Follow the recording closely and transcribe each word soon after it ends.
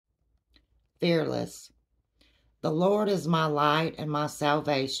Fearless. The Lord is my light and my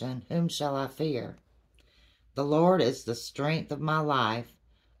salvation. Whom shall I fear? The Lord is the strength of my life.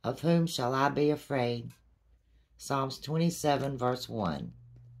 Of whom shall I be afraid? Psalms 27, verse 1.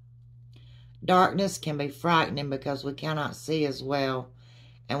 Darkness can be frightening because we cannot see as well,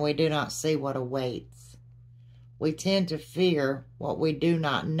 and we do not see what awaits. We tend to fear what we do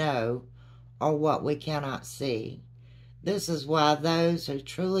not know or what we cannot see. This is why those who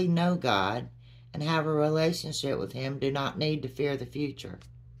truly know God and have a relationship with Him do not need to fear the future.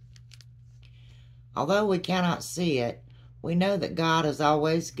 Although we cannot see it, we know that God is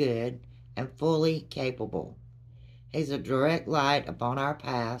always good and fully capable. He's a direct light upon our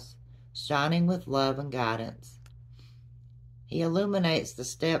paths, shining with love and guidance. He illuminates the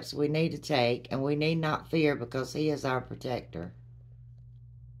steps we need to take, and we need not fear because He is our protector.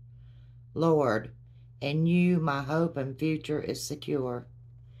 Lord, in You my hope and future is secure.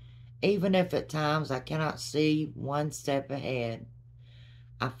 Even if at times I cannot see one step ahead,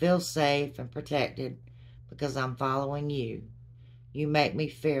 I feel safe and protected because I'm following You. You make me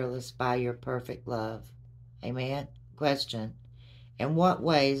fearless by Your perfect love. Amen. Question: in what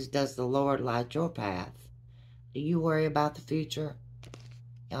ways does the Lord light your path? Do you worry about the future?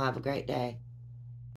 Y'all have a great day.